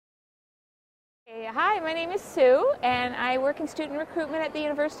Hi, my name is Sue, and I work in student recruitment at the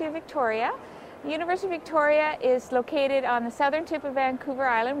University of Victoria. The University of Victoria is located on the southern tip of Vancouver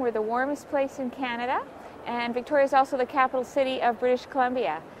Island. We're the warmest place in Canada, and Victoria is also the capital city of British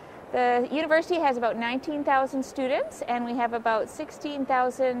Columbia. The university has about 19,000 students, and we have about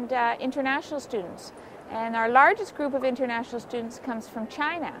 16,000 international students. And our largest group of international students comes from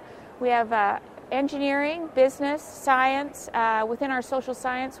China. We have engineering, business, science. Within our social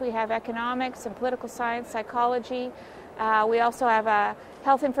science, we have economics and political science, psychology. We also have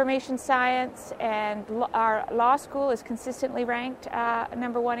health information science, and our law school is consistently ranked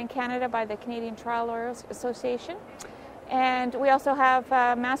 #1 in Canada by the Canadian Trial Lawyers Association. And we also have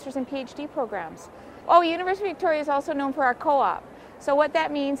master's and PhD programs. University of Victoria is also known for our co-op. So what that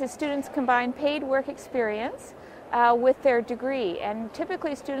means is students combine paid work experience with their degree, and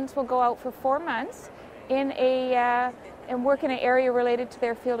typically students will go out for 4 months and work in an area related to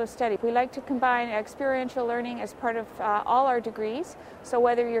their field of study. We like to combine experiential learning as part of all our degrees, so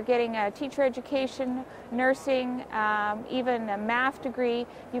whether you're getting a teacher education, nursing, even a math degree,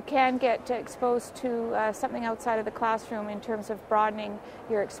 you can get exposed to something outside of the classroom in terms of broadening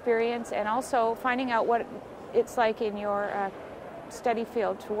your experience and also finding out what it's like in your study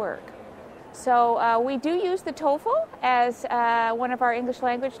field to work. So we do use the TOEFL as one of our English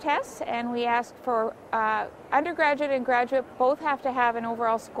language tests, and we ask for undergraduate and graduate both have to have an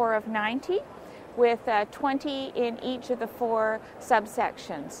overall score of 90 with 20 in each of the 4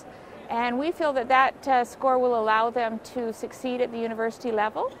 subsections. And we feel that that score will allow them to succeed at the university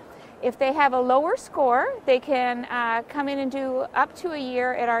level. If they have a lower score, they can come in and do up to a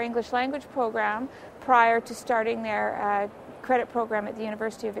year at our English language program prior to starting their credit program at the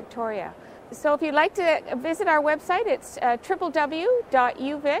University of Victoria. So if you'd like to visit our website, it's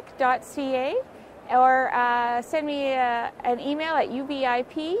www.uvic.ca, or send me an email at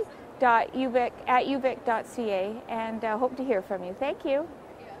ubip.uvic@uvic.ca, and hope to hear from you. Thank you.